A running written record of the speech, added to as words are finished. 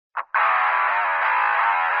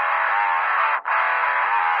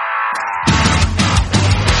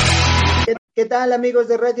¿Qué tal, amigos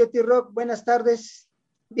de Radio T-Rock? Buenas tardes.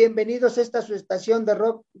 Bienvenidos a esta su estación de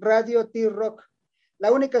rock, Radio T-Rock,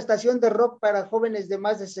 la única estación de rock para jóvenes de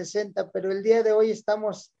más de 60, pero el día de hoy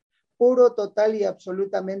estamos puro, total y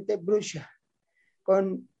absolutamente bruja,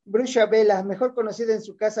 con Bruja Vela, mejor conocida en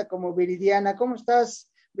su casa como Viridiana. ¿Cómo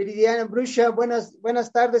estás, Viridiana? Bruja,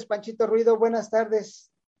 buenas tardes. Panchito Ruido, buenas tardes.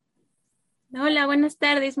 Hola, buenas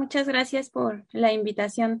tardes. Muchas gracias por la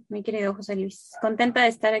invitación, mi querido José Luis. Contenta de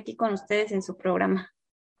estar aquí con ustedes en su programa.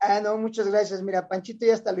 No, muchas gracias. Mira, Panchito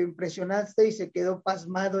ya hasta lo impresionaste y se quedó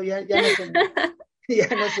pasmado, ya no se mueve, ya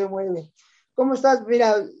no se mueve. ¿Cómo estás?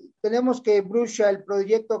 Mira, tenemos que Bruja, el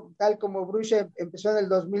proyecto tal como Bruja empezó en el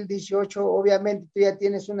 2018, obviamente tú ya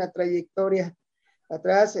tienes una trayectoria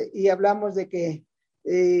atrás y hablamos de que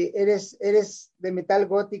eres de metal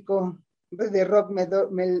gótico, de rock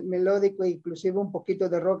melódico, inclusive un poquito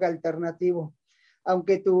de rock alternativo.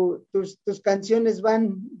 Aunque tus canciones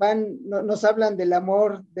nos hablan del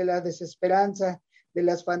amor, de la desesperanza, de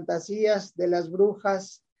las fantasías, de las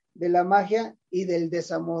brujas, de la magia y del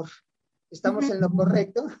desamor. ¿Estamos en lo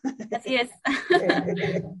correcto? Así es.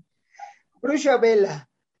 Bruja Vela.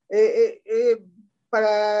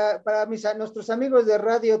 Para nuestros amigos de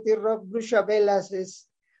Radio T-Rock, Bruja Velas es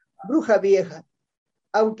bruja vieja.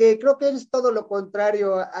 Aunque creo que eres todo lo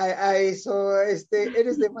contrario a eso.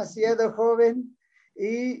 Eres demasiado joven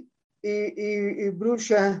y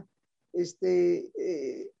bruja.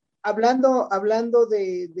 Hablando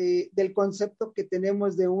del concepto que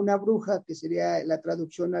tenemos de una bruja, que sería la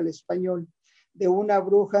traducción al español de una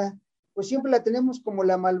bruja, pues siempre la tenemos como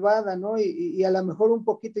la malvada, ¿no? Y a lo mejor un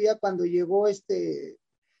poquito ya cuando llegó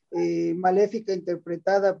Maléfica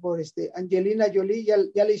interpretada por Angelina Jolie,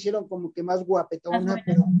 ya le hicieron como que más guapetona,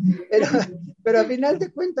 pero, pero a final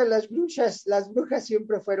de cuentas las brujas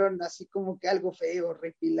siempre fueron así como que algo feo,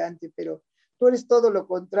 repilante, pero tú eres todo lo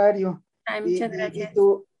contrario. Ay, Y, muchas y, y gracias.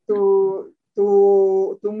 tu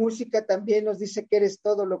música también nos dice que eres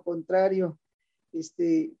todo lo contrario.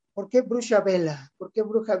 ¿Por qué Bruja Vela? ¿Por qué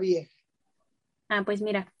bruja vieja? Pues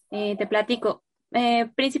mira, te platico.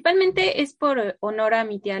 Principalmente es por honor a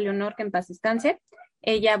mi tía Leonor, que en paz descanse.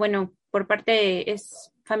 Ella, bueno,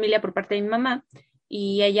 es familia por parte de mi mamá,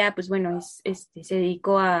 y ella, pues bueno, se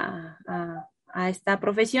dedicó a esta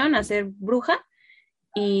profesión, a ser bruja.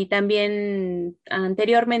 Y también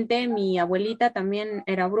anteriormente mi abuelita también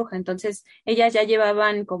era bruja, entonces ellas ya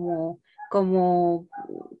llevaban como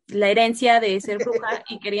la herencia de ser bruja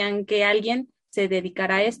y querían que alguien se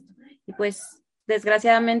dedicara a esto. Y pues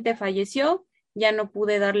desgraciadamente falleció, ya no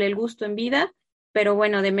pude darle el gusto en vida, pero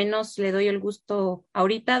bueno, de menos le doy el gusto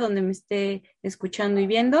ahorita donde me esté escuchando y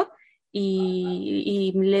viendo,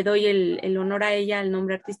 y le doy el honor a ella, el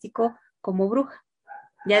nombre artístico como bruja.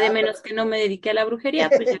 Ya de Pero, menos que no me dediqué a la brujería,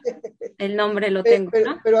 pues ya el nombre lo tengo,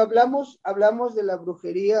 ¿no? pero hablamos de la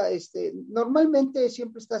brujería. Normalmente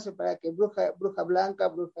siempre está separada que bruja blanca,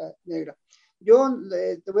 bruja negra. Yo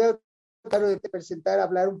te voy a tratar de presentar,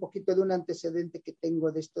 hablar un poquito de un antecedente que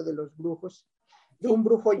tengo de esto de los brujos, de Sí. un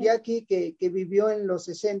brujo yaqui que vivió en los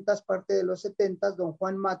 60, parte de los 70, don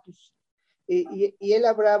Juan Matus. Y él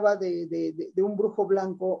hablaba de un brujo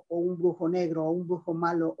blanco o un brujo negro, o un brujo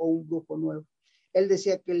malo o un brujo nuevo. Él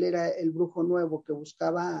decía que él era el brujo nuevo que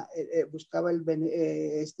buscaba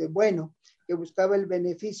bueno, que buscaba el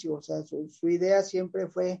beneficio, o sea, su idea siempre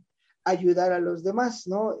fue ayudar a los demás,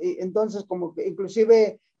 ¿no? Y entonces, como que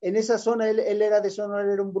inclusive en esa zona, él era de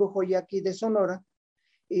Sonora, era un brujo yaqui de Sonora,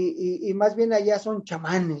 y más bien allá son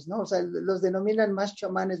chamanes, ¿no? O sea, los denominan más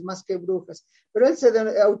chamanes más que brujas, pero él se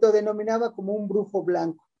autodenominaba como un brujo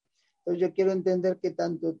blanco. Entonces yo quiero entender que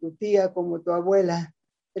tanto tu tía como tu abuela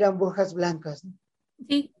eran brujas blancas, ¿no?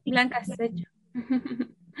 Sí, blancas, de hecho.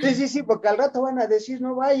 Sí, porque al rato van a decir,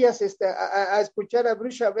 no vayas a escuchar a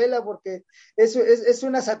Bruja Vela porque es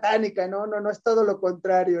una satánica, no es todo lo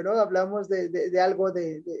contrario, ¿no? Hablamos de algo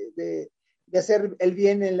de hacer el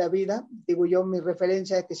bien en la vida. Digo yo, mi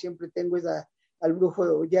referencia que siempre tengo es al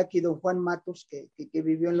brujo Jackie Don Juan Matos, que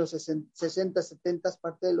vivió en los 60, 70,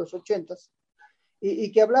 parte de los 80,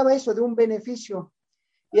 y que hablaba eso de un beneficio.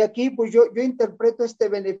 Y aquí, pues yo interpreto este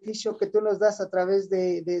beneficio que tú nos das a través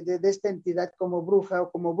de esta entidad como bruja o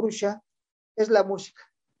como bruja, es la música.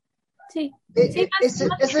 Sí, sí, más que Esa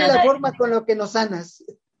es la nada, forma con lo que nos sanas.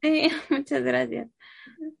 sí, muchas gracias.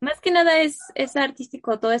 Más que nada es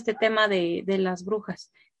artístico todo este tema de las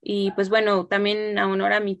brujas. Y pues bueno, también a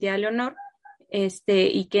honor a mi tía Leonor,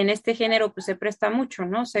 y que en este género pues se presta mucho,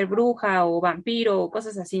 ¿no? Ser bruja o vampiro o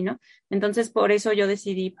cosas así, ¿no? Entonces por eso yo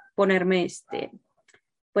decidí ponerme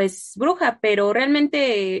pues bruja, pero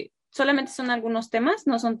realmente solamente son algunos temas,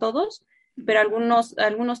 no son todos, pero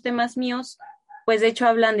algunos temas míos pues de hecho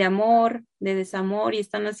hablan de amor, de desamor y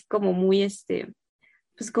están así como muy,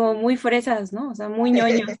 pues como muy fresas, ¿no? O sea, muy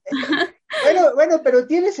ñoños. Bueno, pero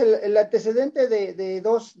tienes el antecedente de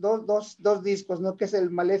dos discos, ¿no? Que es el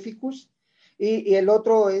Maleficus y el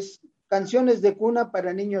otro es Canciones de cuna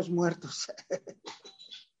para niños muertos.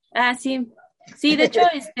 Ah, sí. Sí, de hecho,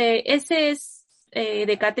 ese es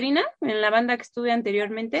de Katrina, en la banda que estuve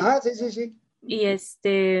anteriormente. Ah, sí, sí, sí. Y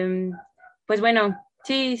pues bueno,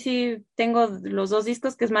 sí, sí, tengo los dos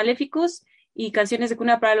discos, que es Maleficus y Canciones de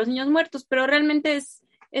cuna para los niños muertos, pero realmente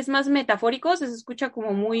es más metafórico, se escucha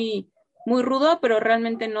como muy, muy rudo, pero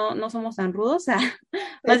realmente no somos tan rudos.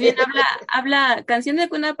 Más bien Canciones de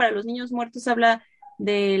cuna para los niños muertos habla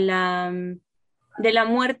de la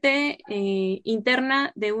muerte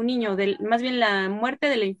interna de un niño, más bien la muerte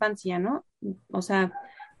de la infancia, ¿no? O sea,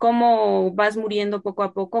 cómo vas muriendo poco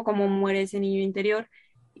a poco, cómo muere ese niño interior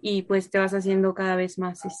y pues te vas haciendo cada vez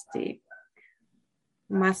más,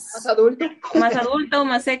 Más más, adulto. más adulto,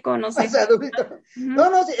 más seco, no Más sé. adulto. Ujú. No,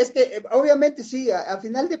 no, sí, es que obviamente sí, a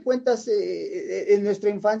final de cuentas, en nuestra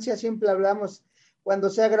infancia siempre hablamos, cuando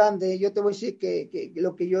sea grande, yo te voy a decir que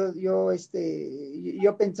lo que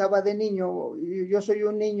yo pensaba de niño, yo soy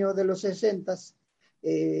un niño de los 60,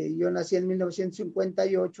 yo nací en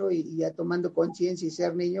 1958 y ya tomando conciencia y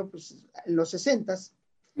ser niño, pues en los 60.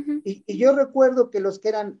 Ujú. Y yo recuerdo que los que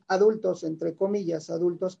eran adultos, entre comillas,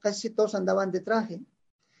 adultos, casi todos andaban de traje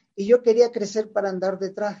y yo quería crecer para andar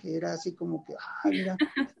de traje, era así como que, mira,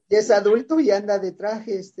 ya es adulto y anda de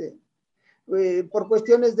traje, por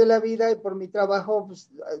cuestiones de la vida y por mi trabajo, pues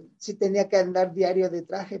sí tenía que andar diario de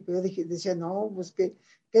traje, pero yo decía, no, pues qué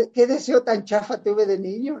deseo tan chafa tuve de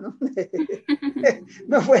niño, ¿no?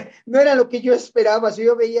 No era lo que yo esperaba, si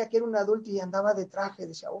yo veía que era un adulto y andaba de traje,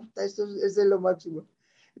 decía, esto es de lo máximo.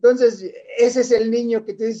 Entonces, ese es el niño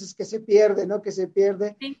que tú dices que se pierde, ¿no? Que se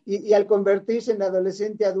pierde Sí, y al convertirse en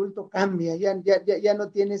adolescente adulto cambia, ya no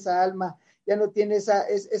tiene esa alma, ya no tiene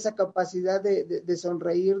esa capacidad de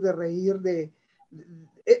sonreír, de reír,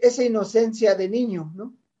 esa inocencia de niño,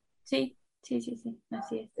 ¿no? sí, sí, sí, sí,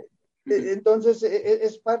 así es. Ujú. Entonces,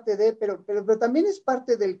 es parte pero también es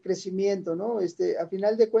parte del crecimiento, ¿no? A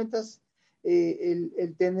final de cuentas,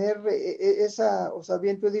 el tener esa, o sea,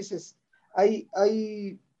 bien tú dices, hay,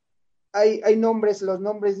 hay, hay nombres, los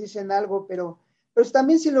nombres dicen algo, pero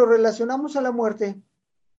también si lo relacionamos a la muerte,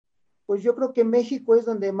 pues yo creo que México es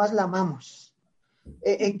donde más la amamos.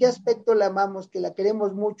 ¿En qué aspecto la amamos? Que la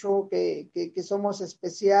queremos mucho, que somos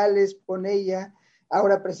especiales con ella.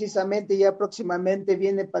 Ahora precisamente, ya próximamente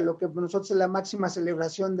viene para lo que nosotros es la máxima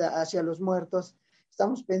celebración hacia los muertos.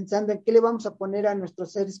 Estamos pensando en qué le vamos a poner a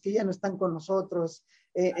nuestros seres que ya no están con nosotros,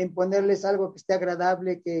 en ponerles algo que esté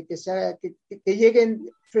agradable, que lleguen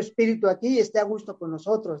su espíritu aquí y esté a gusto con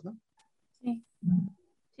nosotros, ¿no? Sí,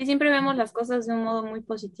 sí, siempre vemos las cosas de un modo muy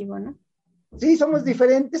positivo, ¿no? Sí, somos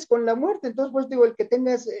diferentes con la muerte, entonces pues digo, el que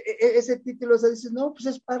tengas ese título, o sea, dices, no, pues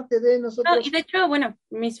es parte de No, y nosotros. de hecho, bueno,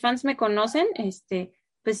 mis fans me conocen,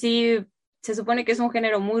 pues sí, se supone que es un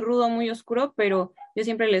género muy rudo, muy oscuro, pero yo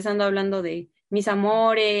siempre les ando hablando de mis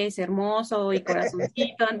amores, hermoso y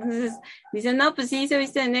corazoncito, entonces dicen, no, pues sí, se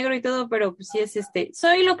viste de negro y todo, pero pues sí es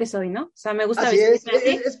soy lo que soy, ¿no? O sea, me gusta Así es, vestirme así,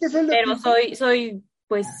 es que eso es lo que pero importa. soy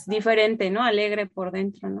pues diferente, ¿no? Alegre por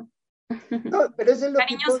dentro, ¿no? No, pero eso es lo que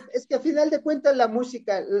Cariñosa. importa, es que a final de cuentas la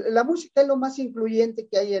música es lo más incluyente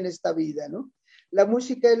que hay en esta vida, ¿no? La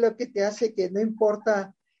música es lo que te hace que no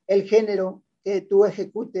importa el género que tú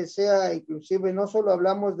ejecutes, sea inclusive, no solo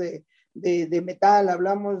hablamos de metal,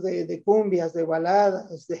 hablamos de cumbias, de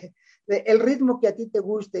baladas, el ritmo que a ti te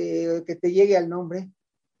guste, que te llegue al nombre.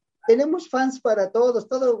 Tenemos fans para todos,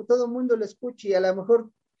 todo mundo lo escucha y a lo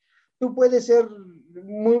mejor tú puedes ser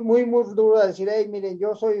muy, muy, muy duro a decir, hey, miren,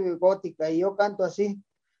 yo soy gótica y yo canto así,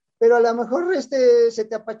 pero a lo mejor se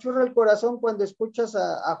te apachurra el corazón cuando escuchas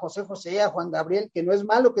a José José, a Juan Gabriel, que no es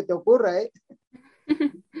malo que te ocurra, ¿eh?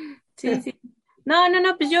 Sí, sí. No,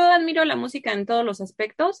 pues yo admiro la música en todos los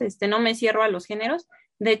aspectos, no me cierro a los géneros.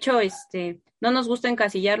 De hecho, no nos gusta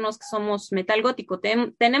encasillarnos que somos metal gótico.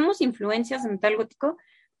 Tenemos influencias de metal gótico,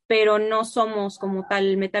 pero no somos como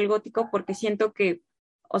tal metal gótico porque siento que,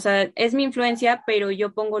 o sea, es mi influencia, pero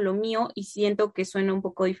yo pongo lo mío y siento que suena un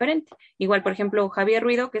poco diferente. Igual, por ejemplo, Javier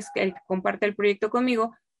Ruido, que es el que comparte el proyecto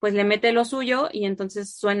conmigo, pues le mete lo suyo y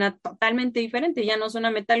entonces suena totalmente diferente. Ya no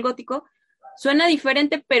suena metal gótico, suena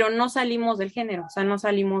diferente, pero no salimos del género, o sea, no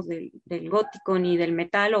salimos del gótico ni del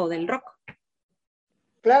metal o del rock.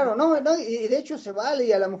 Claro, no, y de hecho se vale,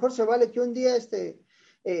 y a lo mejor se vale que un día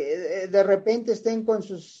de repente estén con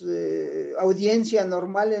sus audiencia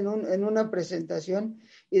normal en una presentación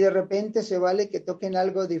y de repente se vale que toquen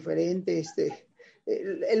algo diferente,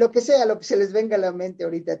 lo que sea, lo que se les venga a la mente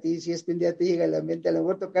ahorita a ti, si es que un día te llega a la mente, a lo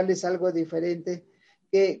mejor tocarles algo diferente,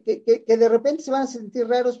 que de repente se van a sentir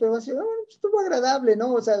raros, pero van a decir, oh, estuvo agradable,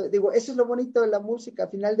 ¿no? O sea, digo, eso es lo bonito de la música, a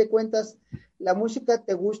final de cuentas, la música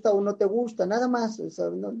te gusta o no te gusta, nada más, o sea,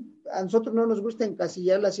 no, a nosotros no nos gusta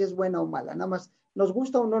encasillarla si es buena o mala, nada más, nos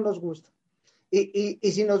gusta o no nos gusta.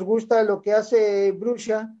 Y si nos gusta lo que hace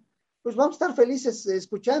Brusha, pues vamos a estar felices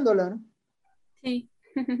escuchándola, ¿no? Sí.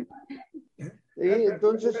 Sí,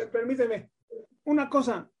 entonces. Permíteme, una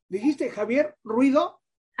cosa, dijiste Javier Ruido.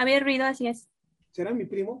 Javier Ruido, así es. ¿Será mi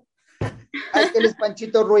primo? Ay, que él es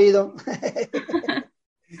Panchito Ruido.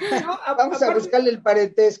 No, Vamos a buscarle el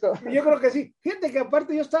parentesco. Yo creo que sí. Fíjate que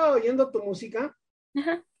aparte yo estaba oyendo tu música.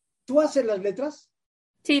 Ajá. ¿Tú haces las letras?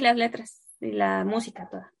 Sí, las letras y la música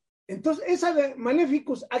toda. Entonces, esa de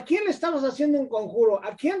Maleficus, ¿a quién le estabas haciendo un conjuro?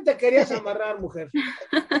 ¿A quién te querías amarrar, mujer?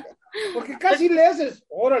 Porque casi le haces,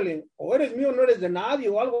 órale, o eres mío, no eres de nadie,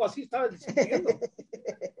 o algo así estabas diciendo.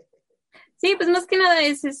 Sí, pues más que nada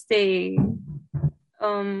es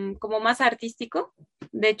como más artístico.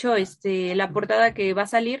 De hecho, la portada que va a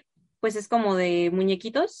salir, pues es como de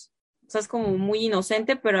muñequitos. O sea, es como muy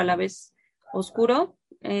inocente, pero a la vez oscuro.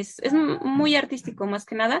 Es muy artístico, más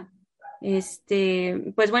que nada.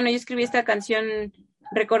 Pues bueno, yo escribí esta canción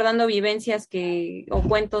recordando vivencias o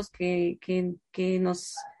cuentos que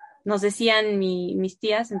nos decían mis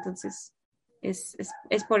tías, entonces es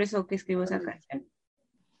por eso que escribo esa canción.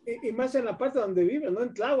 Y más en la parte donde vives, ¿no?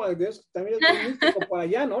 En Tláhuac, también es muy místico por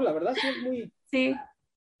allá, ¿no? La verdad sí es muy... Sí.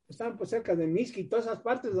 Están pues cerca de Mixqui y todas esas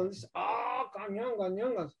partes donde dices,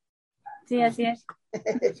 cañongas. Sí, así es.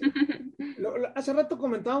 Hace rato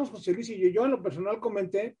comentábamos, José Luis y yo en lo personal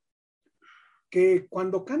comenté que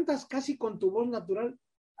cuando cantas casi con tu voz natural,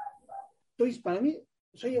 entonces para mí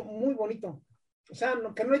soy muy bonito. O sea,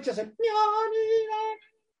 que no echas el...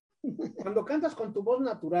 Cuando cantas con tu voz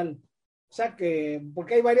natural, o sea que,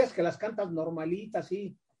 porque hay varias que las cantas normalitas,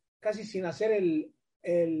 sí, casi sin hacer el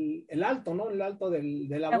alto, ¿no? El alto de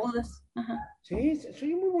la voz. Ajá. Sí,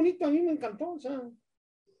 soy muy bonito, a mí me encantó, o sea,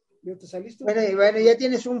 te saliste. Bueno, ya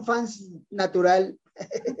tienes un fan natural.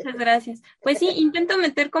 Muchas gracias. Pues sí, intento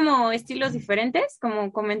meter como estilos diferentes,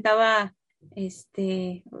 como comentaba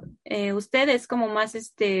ustedes, como más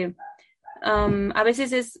a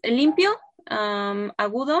veces es limpio,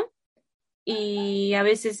 agudo, y a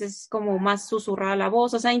veces es como más susurrada la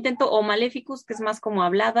voz, o sea, o Maleficus, que es más como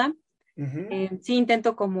hablada. Uh-huh. Sí,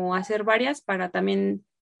 intento como hacer varias para también,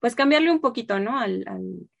 pues cambiarle un poquito, ¿no?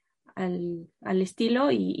 Al estilo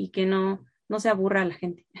y que no se aburra a la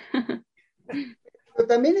gente. Pero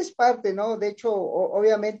también es parte, ¿no? De hecho,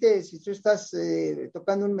 obviamente, si tú estás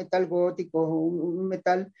tocando un metal gótico, un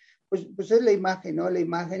metal, pues es la imagen, ¿no? La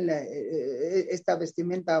imagen, esta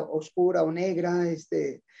vestimenta oscura o negra,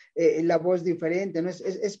 la voz diferente, ¿no?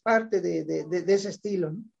 Es parte de ese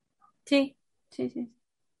estilo, ¿no? Sí.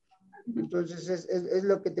 Entonces, es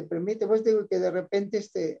lo que te permite. Pues digo que de repente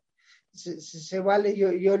se vale.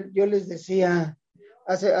 Yo les decía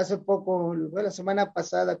hace poco, la semana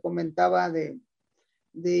pasada, comentaba de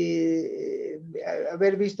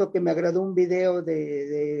haber visto que me agradó un video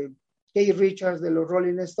de Keith Richards de los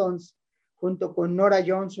Rolling Stones junto con Nora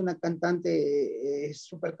Jones, una cantante,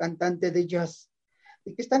 super cantante de jazz,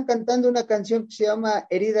 y que están cantando una canción que se llama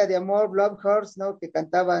Herida de Amor, Love Hurts, ¿no? Que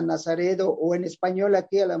cantaba Nazaredo, o en español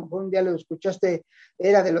aquí, a lo mejor un día lo escuchaste,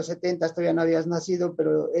 era de los 70, todavía no habías nacido,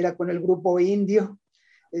 pero era con el grupo Indio,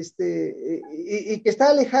 y que está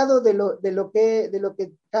alejado de lo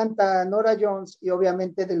que canta Nora Jones y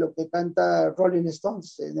obviamente de lo que canta Rolling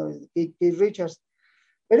Stones, ¿no? Keith Richards.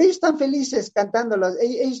 Pero ellos están felices cantándolo,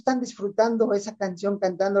 ellos están disfrutando esa canción,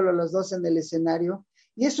 cantándolo los dos en el escenario,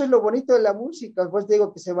 y eso es lo bonito de la música. Pues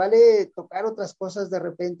digo que se vale tocar otras cosas de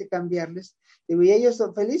repente, cambiarles, y ellos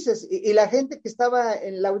son felices, y la gente que estaba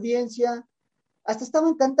en la audiencia, hasta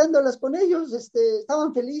estaban cantándolas con ellos,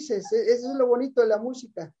 estaban felices. Eso es lo bonito de la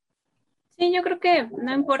música. Sí, yo creo que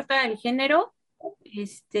no importa el género,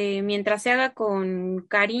 mientras se haga con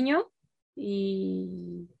cariño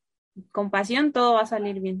y con pasión, todo va a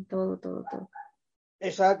salir bien, todo.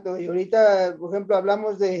 Exacto, y ahorita, por ejemplo,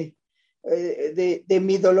 hablamos de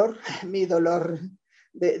mi dolor,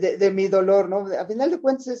 de mi dolor, ¿no? A final de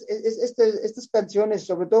cuentas, estas canciones,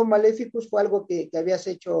 sobre todo Maleficus, fue algo que habías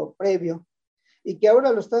hecho previo y que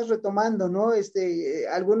ahora lo estás retomando, ¿no?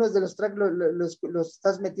 Algunos de los tracks los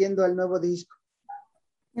estás metiendo al nuevo disco.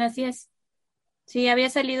 Así es. Sí, había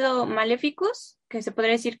salido Maleficus, que se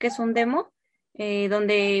podría decir que es un demo,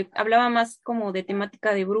 donde hablaba más como de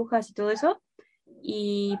temática de brujas y todo eso.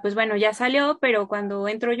 Y pues bueno, ya salió, pero cuando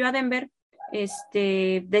entro yo a Denver,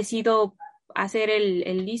 decido hacer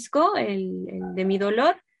el disco, el de Mi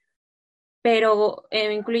Dolor, pero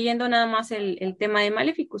incluyendo nada más el tema de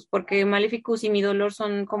Maleficus, porque Maleficus y Mi Dolor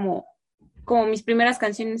son como mis primeras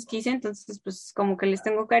canciones que hice, entonces pues como que les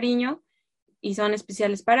tengo cariño y son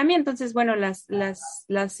especiales para mí, entonces bueno,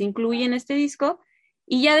 las incluí en este disco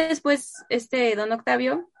y ya después Don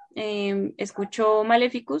Octavio escuchó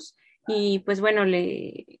Maleficus y pues bueno,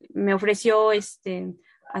 me ofreció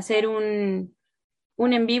hacer un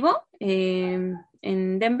en vivo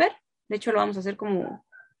en Denver, de hecho lo vamos a hacer como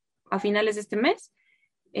a finales de este mes,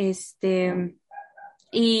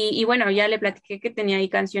 y bueno, ya le platiqué que tenía ahí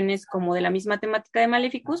canciones como de la misma temática de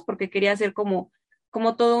Maleficus, porque quería hacer como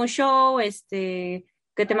todo un show, que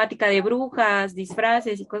temática de brujas,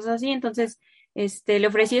 disfraces y cosas así. Entonces, le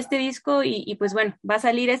ofrecí este disco y pues bueno, va a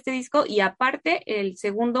salir este disco y aparte el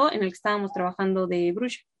segundo en el que estábamos trabajando de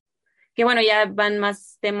Bruja, que bueno, ya van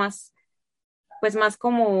más temas, pues más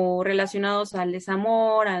como relacionados al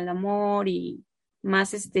desamor, al amor y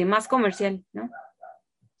más comercial, ¿no?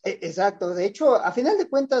 Exacto, de hecho, a final de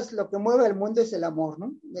cuentas lo que mueve al mundo es el amor,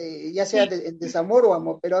 ¿no? Ya sea Sí, desamor o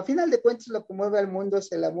amor, pero a final de cuentas lo que mueve al mundo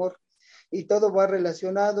es el amor y todo va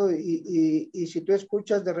relacionado y si tú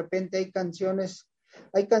escuchas de repente hay canciones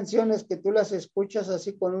que tú las escuchas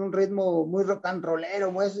así con un ritmo muy rock and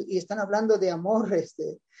rollero y están hablando de amor,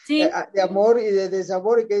 sí, de amor y de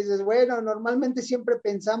desamor y que dices, bueno, normalmente siempre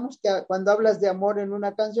pensamos que cuando hablas de amor en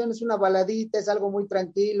una canción es una baladita, es algo muy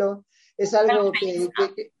tranquilo, es algo algo feliz, ¿no?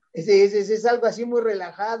 es algo así muy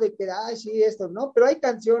relajado y que, ay, sí, esto, ¿no? Pero hay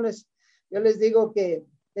canciones, yo les digo que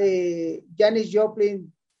Janis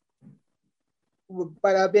Joplin,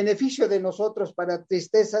 para beneficio de nosotros, para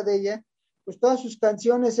tristeza de ella, pues todas sus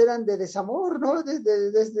canciones eran de desamor, ¿no?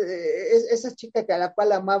 Desde esa chica que a la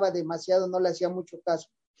cual amaba demasiado, no le hacía mucho caso.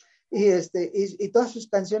 Y todas sus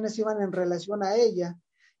canciones iban en relación a ella.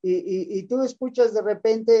 Y tú escuchas de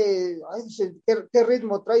repente, ay, ¿qué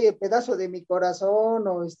ritmo trae el pedazo de mi corazón?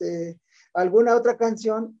 O alguna otra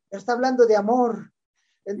canción, está hablando de amor.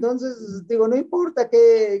 Entonces, digo, no importa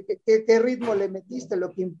qué ritmo le metiste,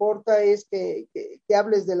 lo que importa es que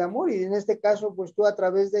hables del amor y en este caso, pues tú a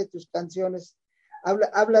través de tus canciones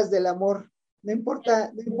hablas del amor. No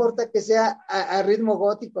importa que sea a ritmo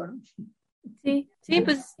gótico, ¿no? Sí, sí,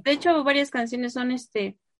 pues de hecho varias canciones son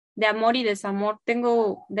de amor y desamor.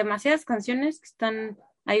 Tengo demasiadas canciones que están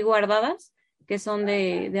ahí guardadas, que son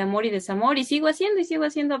de amor y desamor, y sigo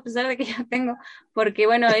haciendo a pesar de que ya tengo, porque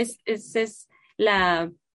bueno, es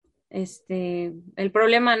el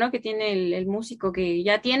problema, ¿no? Que tiene el músico que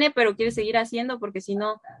ya tiene, pero quiere seguir haciendo porque si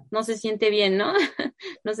no, no se siente bien, ¿no?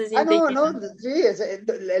 No se Ah, siente no, no, lleno. sí,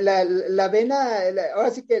 la vena, ahora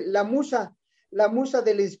sí que la musa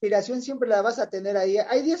de la inspiración siempre la vas a tener ahí.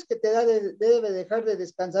 Hay días que debe dejar de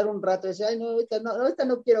descansar un rato, y decir, ay, no, ahorita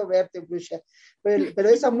no quiero verte, Brucia, pero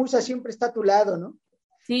esa musa siempre está a tu lado, ¿no?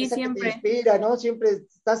 Sí, Esa que te siempre. inspira, ¿no? Siempre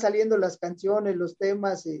está saliendo las canciones, los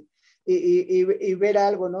temas y ver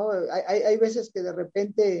algo, ¿no? Hay veces que de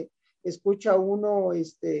repente escucha uno,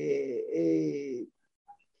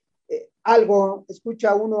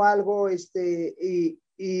 escucha uno algo,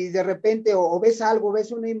 y de repente o ves algo,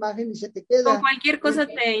 ves una imagen y se te Con queda. cualquier cosa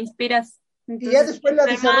te inspiras. Y ya Entonces, después la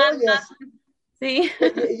Hermana, desarrollas, sí.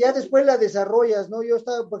 ya después la desarrollas, ¿no? Yo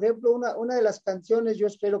estaba, por ejemplo, una de las canciones, yo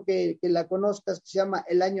espero que la conozcas, que se llama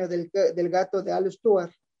El año del gato de Al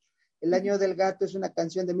Stewart. El año del gato es una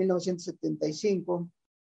canción de 1975.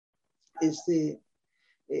 Este,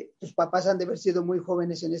 tus papás han de haber sido muy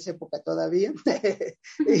jóvenes en esa época todavía.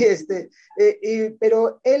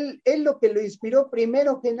 Pero él lo que lo inspiró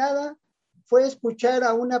primero que nada fue escuchar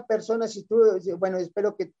a una persona, bueno,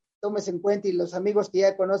 espero que tomes en cuenta y los amigos que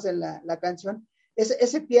ya conocen la canción,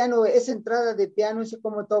 ese piano, esa entrada de piano, ese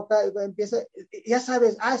cómo toca, empieza, ya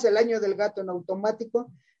sabes, es el año del gato en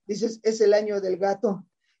automático, dices, es el año del gato,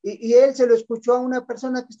 y él se lo escuchó a una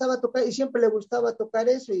persona que estaba tocando y siempre le gustaba tocar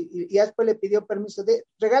eso y después le pidió permiso de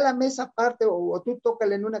regálame esa parte o tú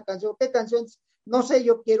tócale en una canción. ¿Qué canción? No sé,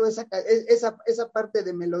 yo quiero esa parte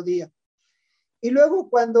de melodía. Y luego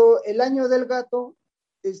cuando el año del gato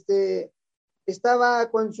estaba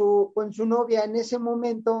con su novia en ese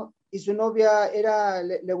momento y su novia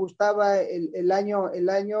le gustaba el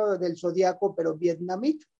año del zodiaco, pero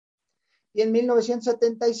vietnamita. Y en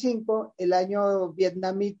 1975, el año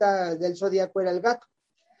vietnamita del zodiaco era el gato.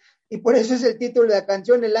 Y por eso es el título de la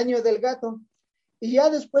canción, El año del gato. Y ya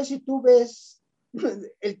después, si tú ves,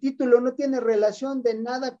 el título no tiene relación de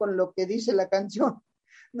nada con lo que dice la canción.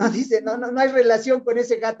 No dice, no hay relación con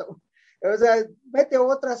ese gato. O sea, mete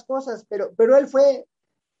otras cosas, pero él fue,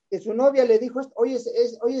 que su novia le dijo, hoy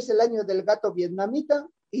es el año del gato vietnamita,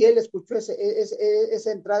 y él escuchó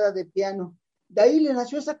esa entrada de piano de ahí le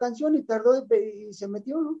nació esa canción y tardó y se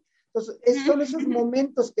metió, ¿no? Entonces, son esos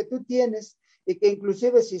momentos que tú tienes y que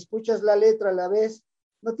inclusive si escuchas la letra a la vez,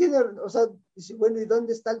 no tiene, o sea, dice, bueno, ¿y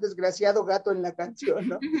dónde está el desgraciado gato en la canción,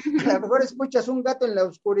 no? A lo mejor escuchas un gato en la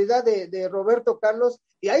oscuridad de Roberto Carlos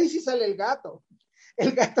y ahí sí sale el gato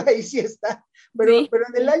ahí sí está, pero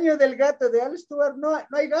en el año del gato de Al Stewart no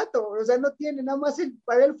hay gato, o sea, no tiene, nada más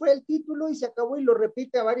para él fue el título y se acabó y lo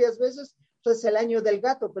repite varias veces, entonces el año del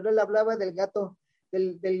gato, pero él hablaba del gato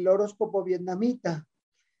del horóscopo vietnamita.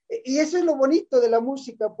 Y eso es lo bonito de la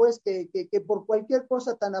música, pues, que por cualquier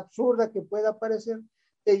cosa tan absurda que pueda parecer,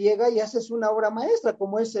 te llega y haces una obra maestra,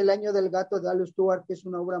 como es El año del gato de Al Stewart, que es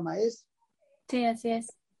una obra maestra. Sí, así es.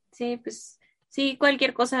 Sí, pues, sí,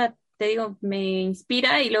 cualquier cosa, te digo, me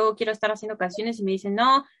inspira y luego quiero estar haciendo canciones y me dicen,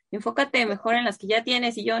 no, enfócate mejor en las que ya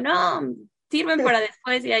tienes. Y yo, no, sirven para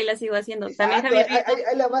después y ahí las sigo haciendo. También Exacto, Javier Rico.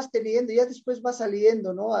 ahí la vas teniendo y ya después va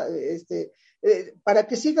saliendo, ¿no? Para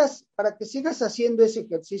que sigas haciendo ese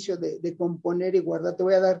ejercicio de componer y guardar, te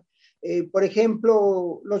voy a dar, por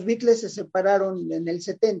ejemplo, los Beatles se separaron en el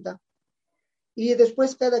 70 y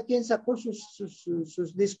después cada quien sacó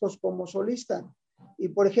sus discos como solista. Y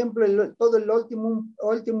por ejemplo, todo el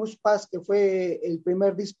Ultimus Pass, que fue el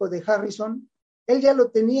primer disco de Harrison, él ya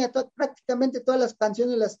lo tenía, prácticamente todas las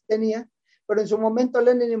canciones las tenía, pero en su momento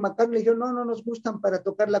Lennon y McCartney le dijeron, no nos gustan para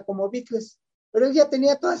tocarla como Beatles, pero él ya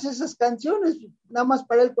tenía todas esas canciones, nada más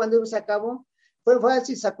para él cuando se acabó, fue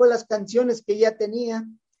fácil, sacó las canciones que ya tenía.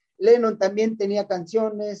 Lennon también tenía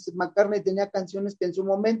canciones, McCartney tenía canciones que en su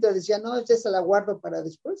momento decía, no, esa la guardo para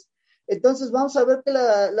después. Entonces vamos a ver que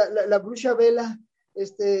la Brucia Vela,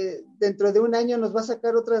 dentro de un año nos va a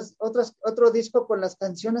sacar otro disco con las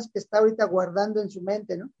canciones que está ahorita guardando en su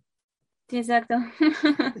mente, ¿no? Sí, exacto.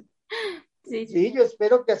 Sí. Sí, yo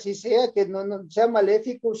espero que así sea, que no sea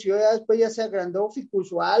Maleficus, y después ya sea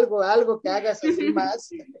Grandoficus o algo que hagas así más.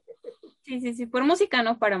 Sí, por música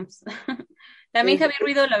no paramos. También Javier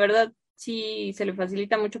Ruido, la verdad, sí se le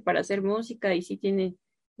facilita mucho para hacer música y sí tiene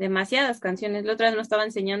demasiadas canciones. La otra vez nos estaba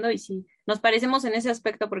enseñando y sí, nos parecemos en ese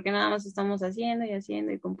aspecto porque nada más estamos haciendo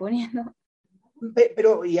y componiendo.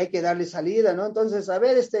 Pero, y hay que darle salida, ¿no? Entonces, a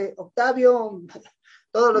ver, Octavio,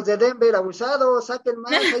 todos los de Denver abusados, saquen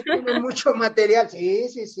más, ahí tienen mucho material.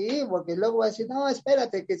 Sí, porque luego va a decir, no,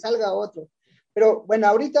 espérate que salga otro. Pero bueno,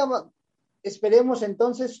 ahorita esperemos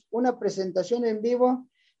entonces una presentación en vivo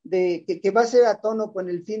que va a ser a tono con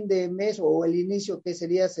el fin de mes o el inicio que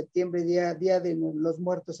sería septiembre, día de los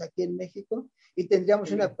muertos aquí en México, y tendríamos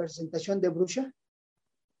una presentación de Brucia.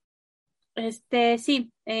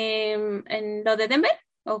 Sí, ¿en lo de Denver?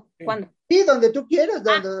 ¿O cuándo? Sí, donde tú quieras,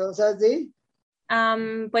 o sea, sí.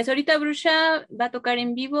 Pues ahorita Brucia va a tocar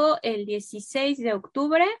en vivo el 16 de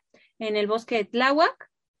octubre en el Bosque de Tláhuac.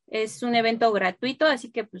 Es un evento gratuito,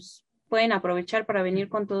 así que pues pueden aprovechar para venir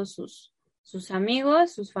con todos sus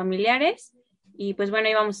amigos, sus familiares. Y pues bueno,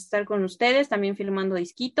 ahí vamos a estar con ustedes, también filmando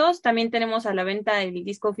disquitos. También tenemos a la venta el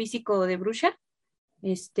disco físico de Brucia.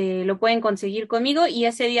 Lo pueden conseguir conmigo y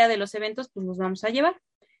ese día de los eventos pues los vamos a llevar.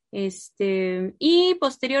 Y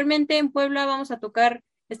posteriormente en Puebla vamos a tocar,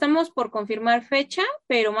 estamos por confirmar fecha,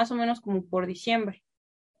 pero más o menos como por diciembre.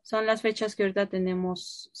 Son las fechas que ahorita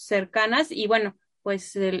tenemos cercanas y bueno,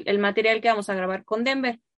 pues el material que vamos a grabar con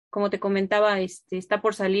Denver, como te comentaba, está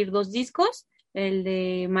por salir 2 discos, el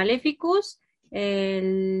de Maleficus,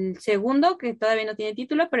 el segundo que todavía no tiene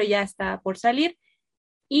título, pero ya está por salir,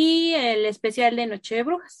 y el especial de Noche de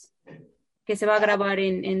Brujas, que se va a grabar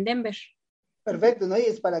en Denver. Perfecto, ¿no? Y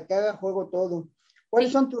es para que haga juego todo.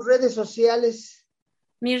 ¿Cuáles son tus redes sociales?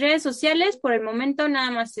 Mis redes sociales, por el momento,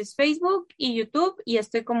 nada más es Facebook y YouTube, y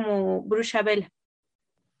estoy como Brucia Vela.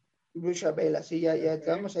 Brucia Vela, sí, ya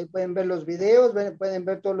estamos. Ahí pueden ver los videos, pueden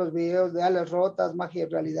ver todos los videos de Alas Rotas, Magia y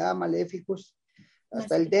Realidad, Maléficos,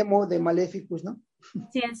 hasta el demo de Maléficos, ¿no?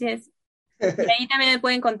 Sí, así es. Y ahí también me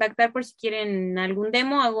pueden contactar por si quieren algún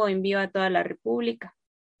demo, hago envío a toda la República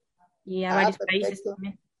y a varios países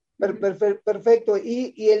también. Perfecto.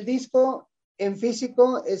 Y el disco en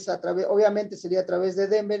físico es obviamente sería a través de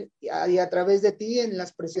Denver y a través de ti en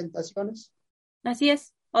las presentaciones. Así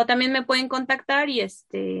es. O también me pueden contactar y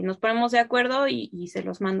nos ponemos de acuerdo y se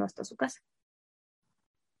los mando hasta su casa.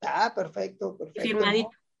 Perfecto.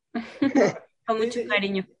 Firmadito. ¿No? Con mucho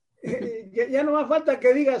cariño. Ya no más falta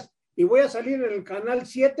que digas, y voy a salir en el canal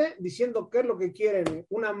 7 diciendo qué es lo que quieren,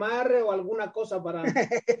 un amarre o alguna cosa para...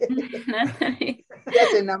 Se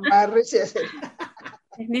hacen amarres, se hacen...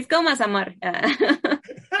 Disco más amarre.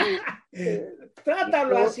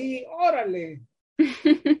 Trátalo así, órale.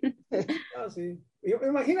 Sí.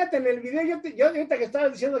 Imagínate en el video, yo ahorita que estaba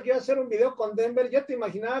diciendo que iba a hacer un video con Denver, yo te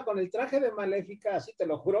imaginaba con el traje de Maléfica, así te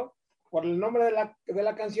lo juro, por el nombre de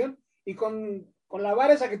la canción y con la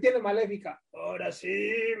vara esa que tiene Maléfica. Ahora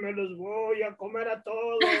sí, me los voy a comer a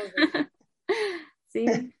todos. Sí.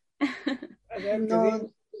 A ver, No,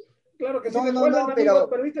 sí. Claro que sí, no, recuerden, no, amigos, pero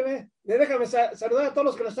permíteme, déjame saludar a todos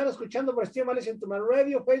los que nos están escuchando por Steve Males en tu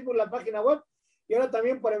radio, Facebook, la página web, y ahora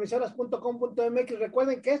también por emisoras.com.mx.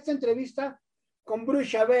 Recuerden que esta entrevista con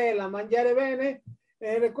Bruce Abel, la Mangiare Bene,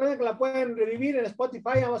 recuerden que la pueden revivir en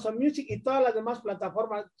Spotify, Amazon Music y todas las demás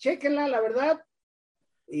plataformas. Chéquenla, la verdad,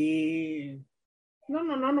 y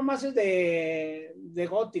nomás es de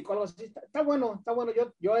gótico, algo así. Está bueno,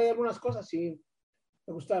 yo hay algunas cosas, sí,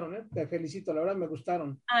 me gustaron, te felicito, la verdad me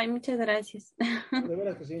gustaron. Ay, muchas gracias. De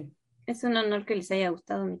veras que sí. Es un honor que les haya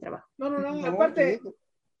gustado mi trabajo. No, aparte,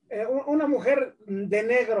 una mujer de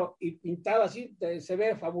negro y pintada así, se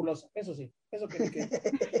ve fabulosa, eso sí, eso que.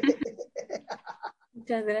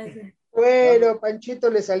 Muchas gracias. bueno, Panchito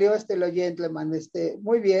le salió lo gentleman,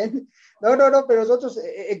 muy bien. No, pero nosotros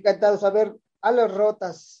encantados. A ver, Alas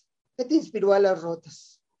Rotas, ¿qué te inspiró Alas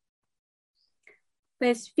Rotas?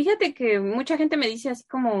 Pues fíjate que mucha gente me dice así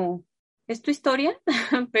como, ¿es tu historia?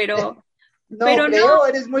 pero No pero creo, no,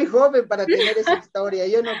 eres muy joven para tener esa historia,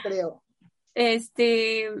 yo no creo.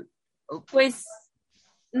 pues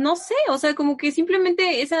no sé, o sea, como que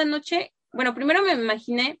simplemente esa noche, bueno, primero me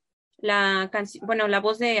imaginé la canción, bueno, la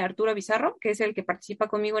voz de Arturo Bizarro, que es el que participa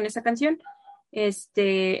conmigo en esa canción.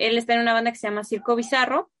 Él está en una banda que se llama Circo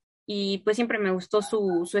Bizarro y pues siempre me gustó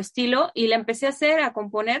su estilo y la empecé a hacer, a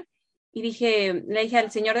componer y le dije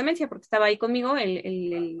al señor Demencia, porque estaba ahí conmigo,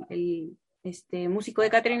 el músico de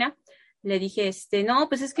Catrina, le dije, no,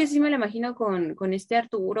 pues es que sí me lo imagino con este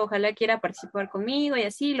Arturo, ojalá quiera participar conmigo y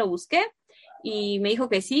así, lo busqué y me dijo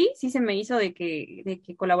que sí se me hizo de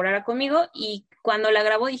que colaborara conmigo y cuando la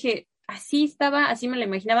grabó dije, así estaba, así me la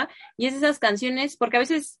imaginaba y es de esas canciones, porque a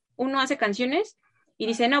veces uno hace canciones y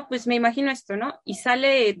dice, no, pues me imagino esto, ¿no? Y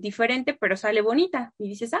sale diferente, pero sale bonita y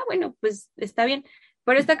dices, bueno, pues está bien,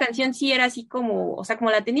 pero esta canción sí era así como, o sea,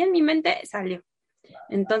 como la tenía en mi mente, salió.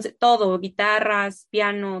 Entonces, todo, guitarras,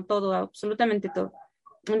 piano, todo, absolutamente todo.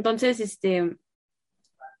 Entonces,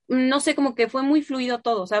 no sé, como que fue muy fluido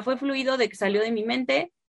todo, o sea, fue fluido de que salió de mi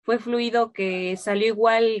mente, fue fluido que salió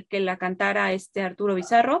igual que la cantara Arturo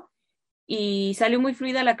Bizarro y salió muy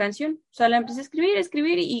fluida la canción, o sea, la empecé a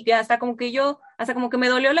escribir y que hasta como que me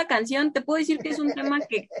dolió la canción, te puedo decir que es un tema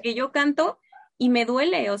que yo canto y me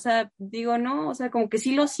duele, o sea, digo, no, o sea, como que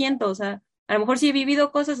sí lo siento, o sea, a lo mejor sí he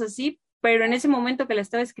vivido cosas así, pero en ese momento que la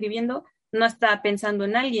estaba escribiendo no estaba pensando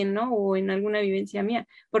en alguien, ¿no? O en alguna vivencia mía,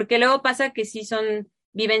 porque luego pasa que sí son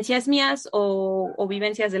vivencias mías o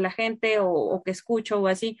vivencias de la gente o que escucho o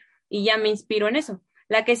así, y ya me inspiro en eso.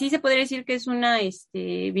 La que sí se podría decir que es una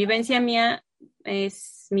vivencia mía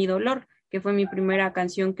es Mi Dolor, que fue mi primera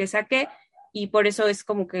canción que saqué y por eso es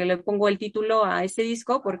como que le pongo el título a ese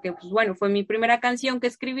disco, porque pues bueno, fue mi primera canción que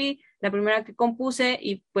escribí, la primera que compuse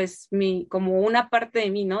y pues como una parte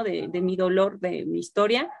de mí, ¿no? De mi dolor, de mi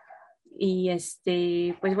historia y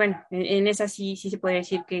pues bueno, en esa sí se podría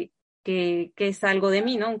decir que es algo de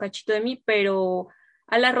mí, ¿no? Un cachito de mí, pero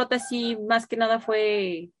a la rota sí, más que nada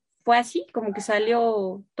fue así, como que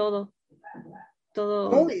salió todo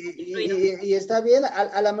No, fluido. y está bien,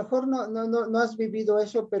 a lo mejor no has vivido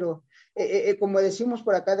eso, pero como decimos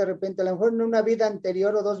por acá de repente, a lo mejor en una vida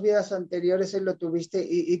anterior o dos vidas anteriores él lo tuviste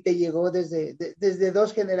y te llegó desde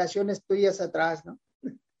dos generaciones tuyas atrás, ¿no?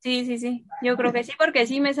 Sí, yo creo que sí, porque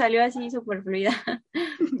sí me salió así súper fluida.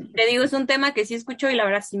 Te digo, es un tema que sí escucho y la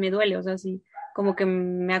verdad sí me duele, o sea, sí, como que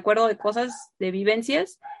me acuerdo de cosas, de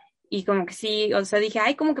vivencias, y como que sí, o sea, dije,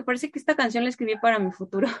 ay, como que parece que esta canción la escribí para mi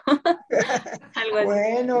futuro, algo así.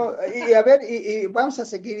 Bueno, y a ver, y vamos a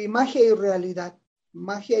seguir, y magia y realidad,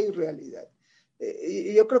 magia y realidad.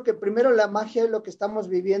 Y yo creo que primero la magia es lo que estamos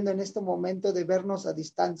viviendo en este momento de vernos a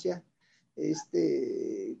distancia.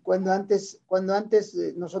 Cuando antes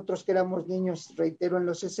nosotros que éramos niños, reitero, en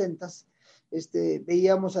los 60s,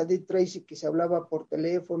 veíamos a Dick Tracy que se hablaba por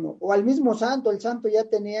teléfono, o al mismo Santo, el Santo ya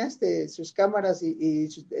tenía sus cámaras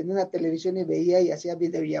en una televisión y veía y hacía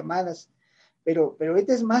videollamadas, pero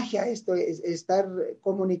ahorita es magia esto, es estar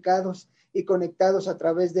comunicados y conectados a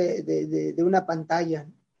través de una pantalla.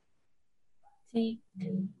 Sí,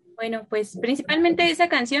 bueno, pues principalmente esa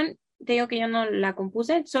canción, te digo que yo no la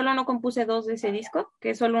compuse, solo no compuse dos de ese disco, que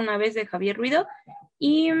es solo una vez de Javier Ruido,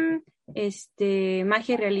 y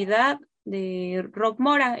Magia y Realidad de Rob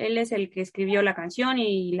Mora, él es el que escribió la canción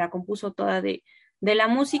y la compuso toda de la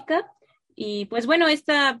música, y pues bueno,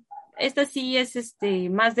 esta sí es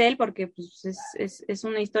más de él, porque pues es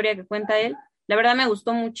una historia que cuenta él, la verdad me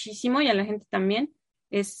gustó muchísimo y a la gente también,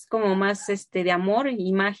 es como más de amor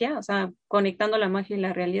y magia, o sea, conectando la magia y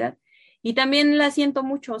la realidad. Y también la siento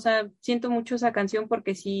mucho, o sea, siento mucho esa canción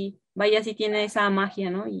porque sí, vaya, sí tiene esa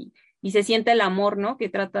magia, ¿no? Y se siente el amor, ¿no? Que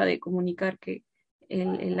trata de comunicar que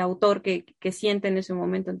el autor que siente en ese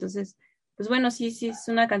momento. Entonces, pues bueno, sí, sí, es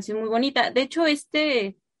una canción muy bonita. De hecho,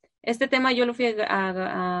 este tema yo lo fui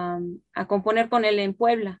a componer con él en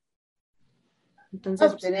Puebla.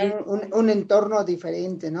 Entonces, pues Tener sí, un entorno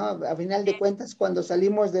diferente, ¿no? A final de cuentas, cuando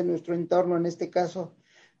salimos de nuestro entorno, en este caso,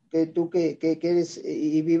 que tú que eres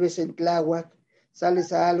y vives en Tláhuac,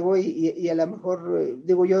 sales a algo y a lo mejor,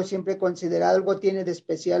 digo yo, siempre he considerado algo tiene de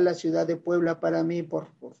especial la ciudad de Puebla para mí por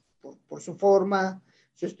su forma,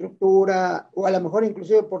 su estructura, o a lo mejor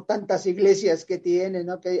inclusive por tantas iglesias que tiene,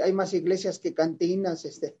 ¿no? Que hay más iglesias que cantinas, o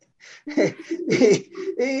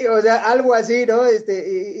sea, algo así, ¿no?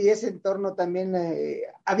 Y ese entorno también,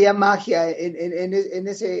 había magia en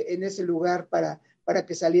ese lugar para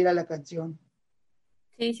que saliera la canción.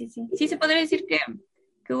 sí, sí, sí. Sí, se podría decir que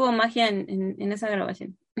hubo magia en esa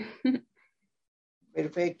grabación.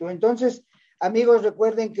 Perfecto. Entonces, amigos,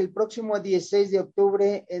 recuerden que el próximo 16 de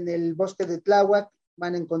octubre en el bosque de Tláhuac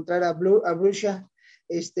van a encontrar a Brusha.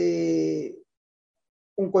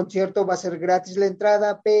 Un concierto va a ser gratis la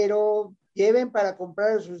entrada, pero lleven para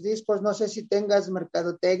comprar sus discos. No sé si tengas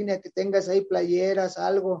mercadotecnia, que tengas ahí playeras,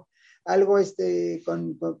 algo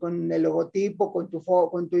con el logotipo,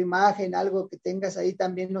 con tu imagen, algo que tengas ahí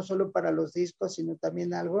también, no solo para los discos, sino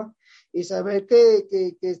también algo, y saber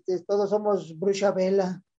que todos somos Bruxa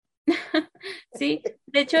Vela. Sí,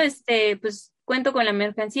 de hecho, pues cuento con la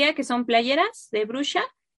mercancía que son playeras de Brusha,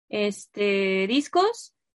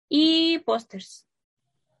 discos y pósters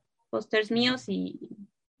míos y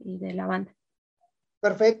de la banda.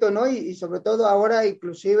 Perfecto, ¿no? Y sobre todo ahora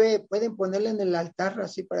inclusive pueden ponerle en el altar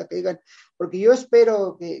así para que digan, porque yo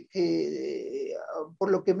espero que por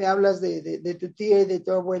lo que me hablas de tu tía y de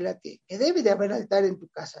tu abuela, que debe de haber altar en tu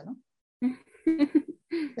casa, ¿no?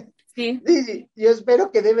 Sí, Sí, sí, yo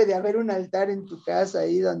espero que debe de haber un altar en tu casa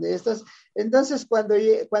ahí donde estás. Entonces,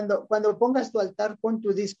 cuando pongas tu altar, pon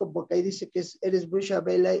tu disco, porque ahí dice que eres Bruxa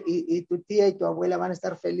Vela y tu tía y tu abuela van a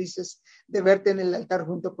estar felices de verte en el altar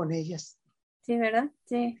junto con ellas. sí, ¿verdad?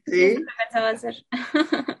 Sí, sí, es lo Sí, que pensaba hacer.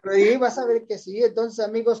 pero ahí vas a ver que sí. Entonces,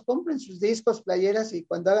 amigos, compren sus discos, playeras y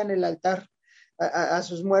cuando hagan el altar a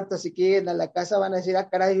sus muertos y que lleguen a la casa van a decir, ah,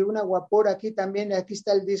 caray, una guapura aquí también, aquí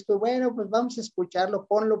está el disco. Y bueno, pues vamos a escucharlo,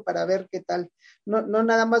 ponlo para ver qué tal. No, no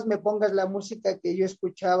nada más me pongas la música que yo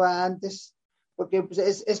escuchaba antes, porque pues,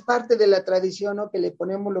 es parte de la tradición, ¿no? Que le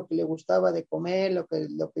ponemos lo que le gustaba de comer, lo que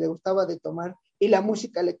le gustaba de tomar y la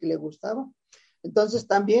música que le gustaba. Entonces,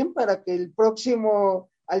 también para que el próximo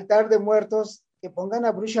altar de muertos que pongan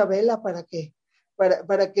a Bruxa Vela para que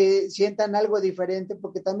sientan algo diferente,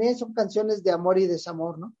 porque también son canciones de amor y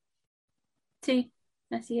desamor, ¿no? Sí,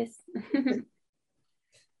 así es.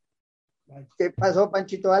 ¿Qué pasó,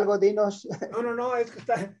 Panchito? Algo, dinos. No, no, no, es que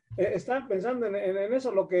estaba pensando en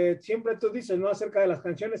eso, lo que siempre tú dices, ¿no? Acerca de las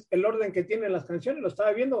canciones, el orden que tienen las canciones, lo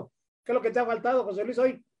estaba viendo. ¿Qué es lo que te ha faltado, José Luis,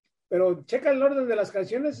 hoy? Pero checa el orden de las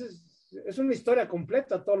canciones, es una historia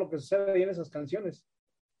completa todo lo que sucede ahí en esas canciones,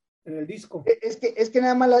 en el disco. Es que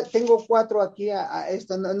nada más tengo 4 aquí a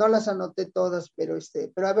esto, no, no las anoté todas, pero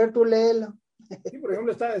a ver, tú léelo. Sí, por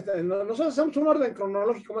ejemplo, nosotros hacemos un orden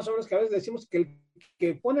cronológico más o menos que a veces decimos que el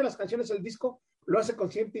que pone las canciones el disco lo hace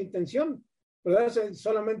con cierta intención, lo hace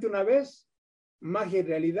solamente una vez, magia y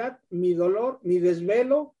realidad, mi dolor, mi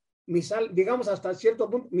desvelo, mi sal, digamos hasta cierto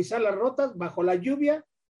punto, mis alas rotas, bajo la lluvia,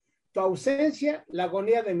 tu ausencia, la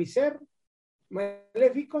agonía de mi ser,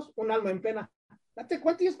 maléficos, un alma en pena. Date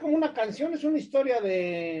cuenta, y es como una canción, es una historia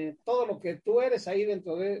de todo lo que tú eres ahí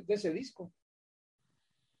dentro de ese disco.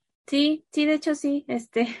 Sí, sí, de hecho sí,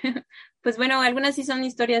 pues bueno, algunas sí son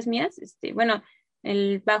historias mías, bueno,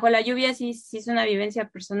 el Bajo la lluvia sí, sí es una vivencia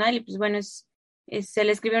personal y pues bueno, se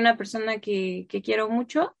le escribe a una persona que quiero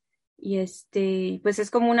mucho y pues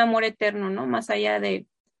es como un amor eterno, ¿no? Más allá de,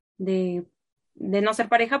 de no ser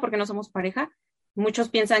pareja, porque no somos pareja, muchos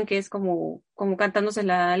piensan que es como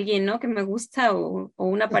cantándosela a alguien, ¿no? Que me gusta o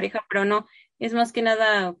una pareja, pero no, es más que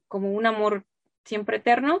nada como un amor siempre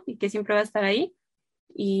eterno y que siempre va a estar ahí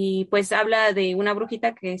y pues habla de una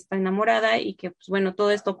brujita que está enamorada y que pues bueno,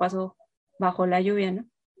 todo esto pasó bajo la lluvia, ¿no?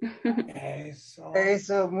 Eso.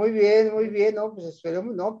 Eso, muy bien, ¿no? Pues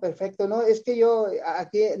esperemos, no, perfecto, ¿no? Es que yo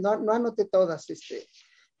aquí no anoté todas,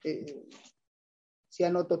 eh, sí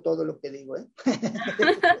anoto todo lo que digo, ¿eh?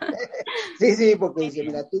 Sí, sí, porque dice,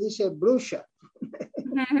 mira, aquí dice bruja.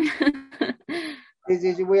 Sí,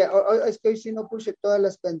 sí, sí, es que hoy sí no puse todas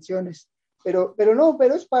las canciones, pero no,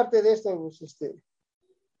 pero es parte de esto, pues,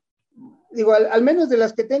 digo, al menos de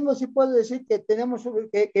las que tengo, sí puedo decir que tenemos,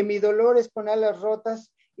 que mi dolor es con alas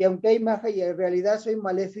rotas y aunque hay magia y en realidad soy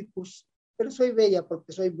Maleficus, pero soy bella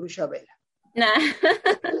porque soy Bruxa Bella. Nah.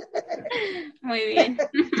 Muy bien.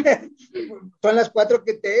 Son las 4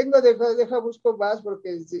 que tengo, deja busco más,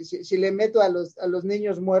 porque si le meto a los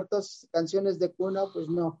niños muertos canciones de cuna, pues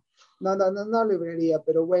no librería,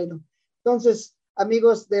 pero bueno. Entonces,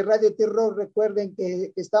 amigos de Radio T-Rock, recuerden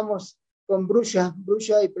que estamos con Bruxa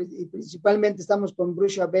y principalmente estamos con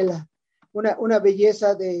Bruxa Bella, una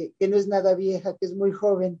belleza que no es nada vieja, que es muy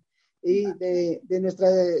joven, y de nuestra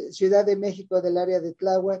Ciudad de México, del área de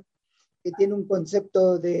Tláhuac, que tiene un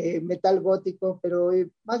concepto de metal gótico, pero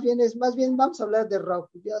más bien vamos a hablar de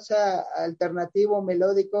rock, ya sea alternativo,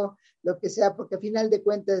 melódico, lo que sea, porque al final de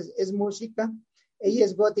cuentas es música. Ella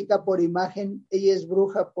es gótica por imagen, ella es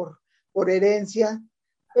bruja por herencia,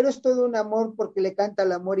 pero es todo un amor porque le canta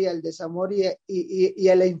al amor y al desamor y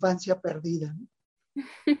a la infancia perdida.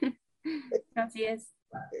 Así es.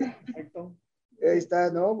 Perfecto. Ahí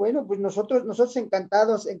está, ¿no? Bueno, pues nosotros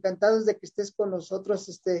encantados de que estés con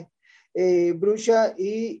nosotros, Bruxa,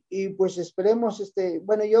 y pues esperemos,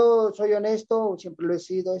 bueno, yo soy honesto, siempre lo he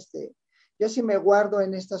sido, yo sí me guardo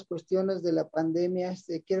en estas cuestiones de la pandemia,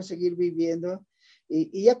 quiero seguir viviendo,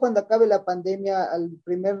 y ya cuando acabe la pandemia, al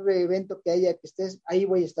primer evento que haya que estés, ahí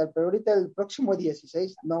voy a estar, pero ahorita el próximo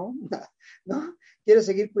 16, no, quiero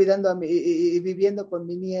seguir cuidando y viviendo con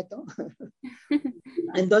mi nieto.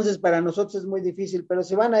 Entonces para nosotros es muy difícil, pero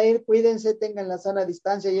si van a ir, cuídense, tengan la sana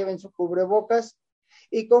distancia, lleven su cubrebocas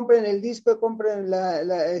y compren el disco, compren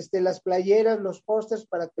las playeras, los pósters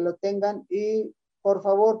para que lo tengan, y por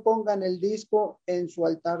favor pongan el disco en su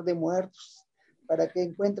altar de muertos para que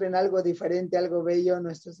encuentren algo diferente, algo bello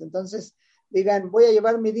nuestros. Entonces digan, voy a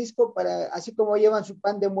llevar mi disco así como llevan su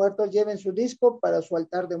pan de muertos, lleven su disco para su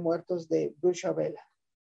altar de muertos de Bruxa Bella.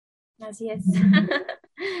 Así es.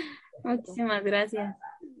 Muchísimas gracias.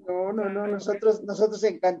 No, nosotros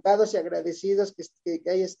encantados y agradecidos que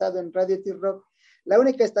haya estado en Radio T-Rock, la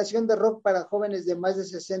única estación de rock para jóvenes de más de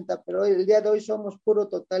 60, pero el día de hoy somos puro,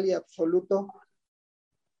 total y absoluto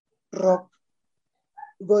rock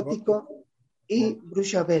gótico y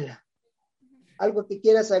Bruxa Bella. ¿Algo que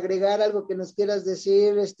quieras agregar, algo que nos quieras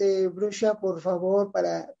decir, Bruxa, por favor,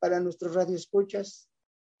 para nuestros radioescuchas?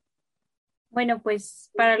 Bueno, pues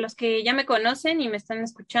para los que ya me conocen y me están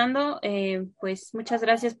escuchando, pues muchas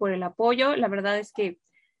gracias por el apoyo. La verdad es que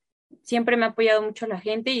siempre me ha apoyado mucho la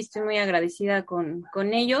gente y estoy muy agradecida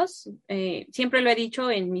con ellos. Siempre lo he dicho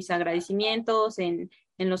en mis agradecimientos, en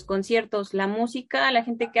los conciertos, la música, la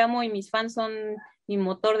gente que amo y mis fans son mi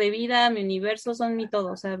motor de vida, mi universo, son mi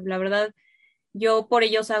todo. O sea, la verdad, yo por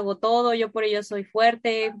ellos hago todo, yo por ellos soy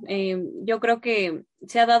fuerte. Yo creo que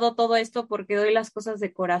se ha dado todo esto porque doy las cosas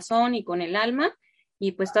de corazón y con el alma,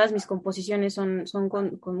 y pues todas mis composiciones son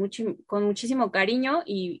con muchísimo cariño,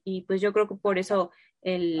 y pues yo creo que por eso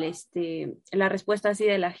la respuesta así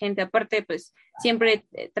de la gente. Aparte, pues siempre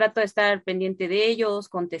trato de estar pendiente de ellos,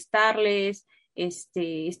 contestarles,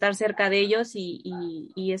 estar cerca de ellos,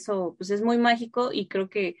 y eso pues es muy mágico, y creo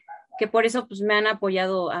que por eso pues me han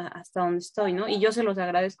apoyado hasta donde estoy, ¿no? Y yo se los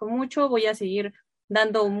agradezco mucho. Voy a seguir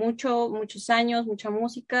dando muchos años, mucha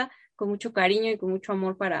música, con mucho cariño y con mucho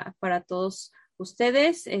amor para todos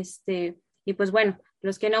ustedes. Y pues bueno,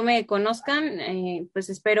 los que no me conozcan, pues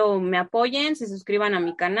espero me apoyen, se suscriban a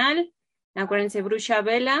mi canal. Acuérdense, Bruxa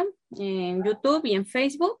Bella en YouTube y en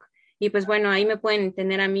Facebook. Y pues bueno, ahí me pueden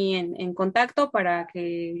tener a mí en contacto para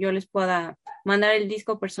que yo les pueda mandar el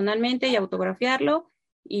disco personalmente y autografiarlo,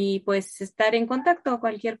 y pues estar en contacto,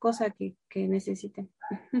 cualquier cosa que necesiten.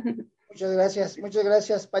 Muchas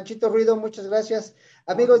gracias, Panchito Ruido, muchas gracias.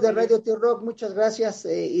 Amigos de Radio T-Rock, muchas gracias,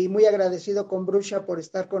 y muy agradecido con Bruxa por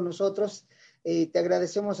estar con nosotros. Te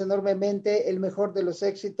agradecemos enormemente, el mejor de los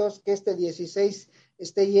éxitos, que este 16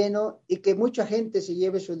 esté lleno y que mucha gente se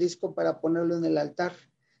lleve su disco para ponerlo en el altar,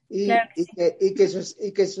 Claro que sí.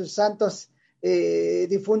 y que sus santos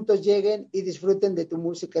difuntos lleguen y disfruten de tu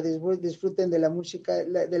música, disfruten de la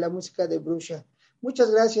música de Bruxa.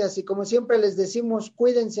 Muchas gracias, y como siempre les decimos,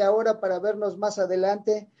 cuídense ahora para vernos más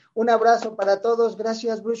adelante. Un abrazo para todos.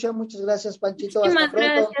 Gracias, Bruxa. Muchas gracias, Panchito. Muchísimas Hasta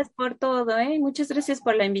pronto. gracias por todo, ¿eh? Muchas gracias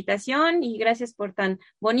por la invitación y gracias por tan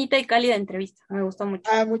bonita y cálida entrevista. Me gustó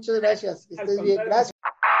mucho. Muchas gracias. Que estés bien. Gracias.